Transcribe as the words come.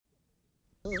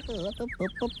Get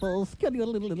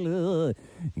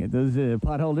those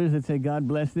pot holders that say "God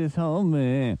bless this home."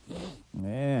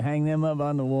 Hang them up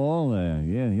on the wall.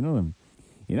 One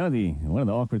of the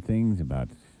awkward things about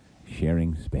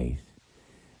sharing space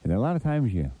is that a lot of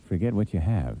times you forget what you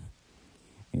have.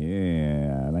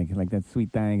 Yeah, like that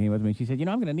sweet thing came with me. She said,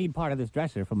 I'm going to need part of this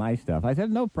dresser for my stuff. I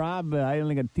said, no problem. I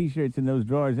only got T-shirts in those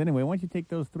drawers anyway. Why don't you take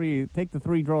the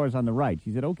 3 drawers on the right?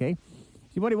 She said, okay.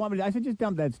 She said, what do you want me to do? I said, just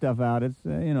dump that stuff out. It's,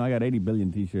 I got 80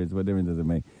 billion T-shirts. What difference does it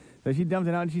make? So she dumped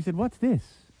it out, and she said, what's this?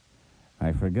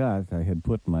 I forgot I had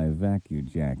put my vacuum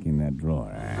jack in that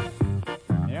drawer.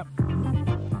 Yep.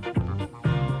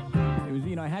 It was,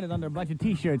 I had it under a bunch of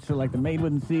T-shirts so, the maid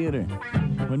wouldn't see it. Or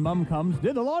when Mom comes,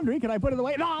 did the laundry, can I put it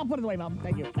away? No, I'll put it away, Mom.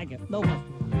 Thank you. No fuss.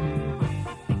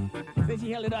 Then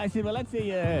she held it out. I said, well, that's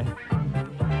a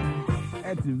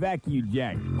vacuum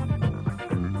jack.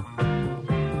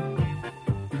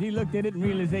 She looked at it and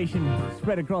realization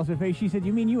spread across her face. She said,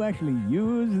 you mean you actually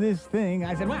use this thing?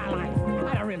 I said, well,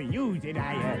 I don't really use it.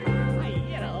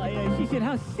 She said,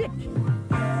 how sick?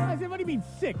 I said, what do you mean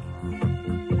sick?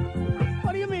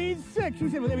 What do you mean sick? She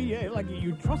said, well,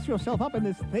 you truss yourself up in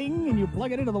this thing and you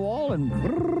plug it into the wall and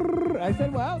brrr. I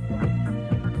said, well.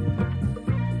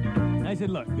 I said,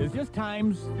 look, there's just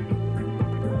times,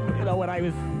 when I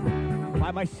was by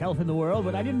myself in the world,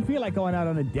 but I didn't feel like going out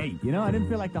on a date, I didn't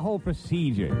feel like the whole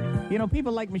procedure.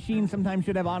 People like machines sometimes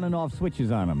should have on and off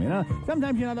switches on them,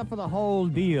 Sometimes you're not up for the whole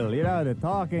deal, the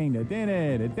talking, the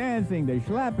dinner, the dancing, the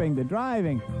schlepping, the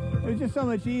driving. It was just so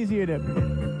much easier to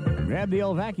grab the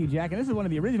old vacuum jack, and this is one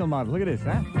of the original models. Look at this,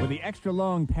 huh? With the extra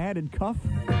long padded cuff.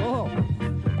 Oh.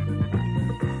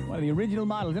 One of the original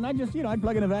models. And I just, I'd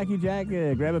plug in a vacuum jack,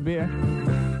 grab a beer.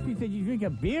 She said, you drink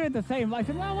a beer at the same time? I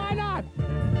said, well, why not?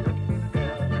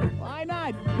 Why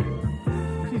not?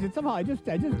 She said, somehow I just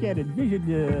can't envision,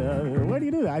 where do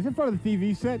you do that? I said, in front of the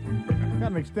TV set.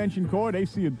 Got an extension cord,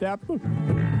 AC adapter.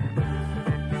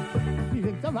 She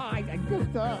said, somehow I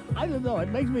don't know, it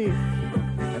makes me...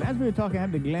 And as we were talking, I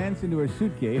happened to glance into her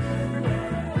suitcase.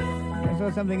 I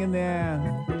saw something in there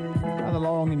rather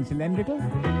long and cylindrical.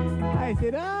 I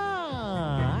said,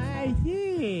 I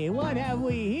see. What have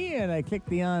we here? And I clicked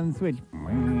the on switch.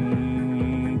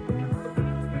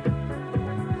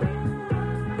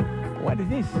 What is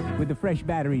this with the fresh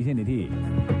batteries in it here?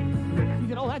 She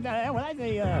said, that's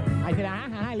a... I said,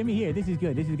 let me hear. This is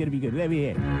good. This is going to be good. Let me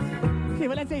hear. See,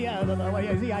 well, let's say,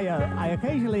 I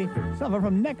occasionally suffer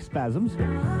from neck spasms.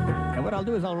 And what I'll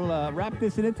do is I'll wrap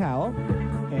this in a towel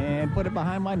and put it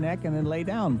behind my neck and then lay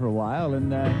down for a while.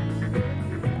 And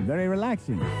very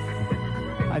relaxing.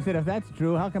 I said, if that's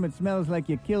true, how come it smells like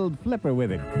you killed Flipper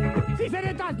with it? She said,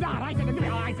 it does not. I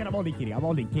said, I'm only kidding.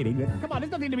 Come on,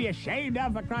 there's nothing to be ashamed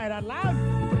of, for crying out loud.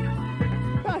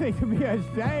 Nothing to be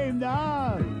ashamed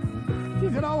of. She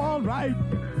said, oh, all right,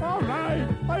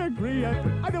 I agree.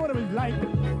 I know what it was like.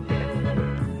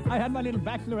 I had my little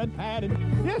bachelorette pad,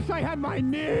 and yes, I had my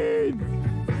needs.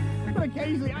 But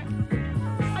occasionally,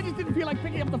 I just didn't feel like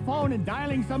picking up the phone and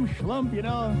dialing some schlump,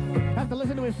 Have to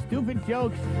listen to his stupid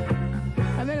jokes.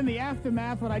 And then in the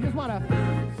aftermath, when I just want to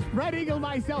spread eagle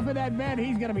myself in that bed,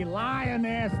 he's going to be lying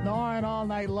there snoring all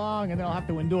night long, and then I'll have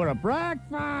to endure a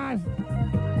breakfast.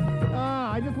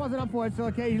 I just wasn't up for it, so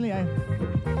occasionally I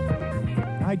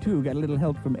too got a little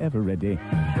help from Eveready.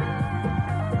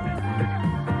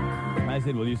 I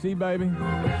said, well, you see, baby,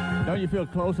 don't you feel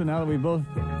closer now that we both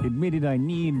admitted our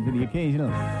need for the occasional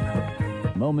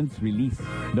moment's release?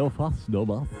 No fuss, no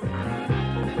fuss.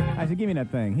 I said, give me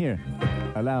that thing. Here,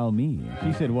 allow me.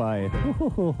 She said, why,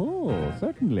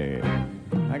 certainly.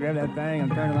 I grabbed that thing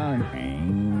and turned it on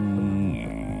and...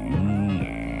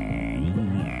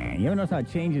 You ever notice how it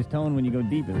changes tone when you go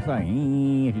deep? It's like,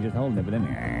 if you just hold it, but then...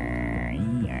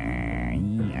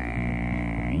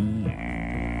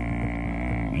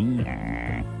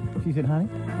 She said, honey?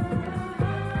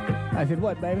 I said,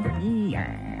 what, baby?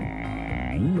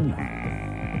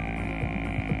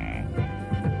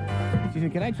 She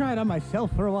said, can I try it on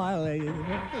myself for a while?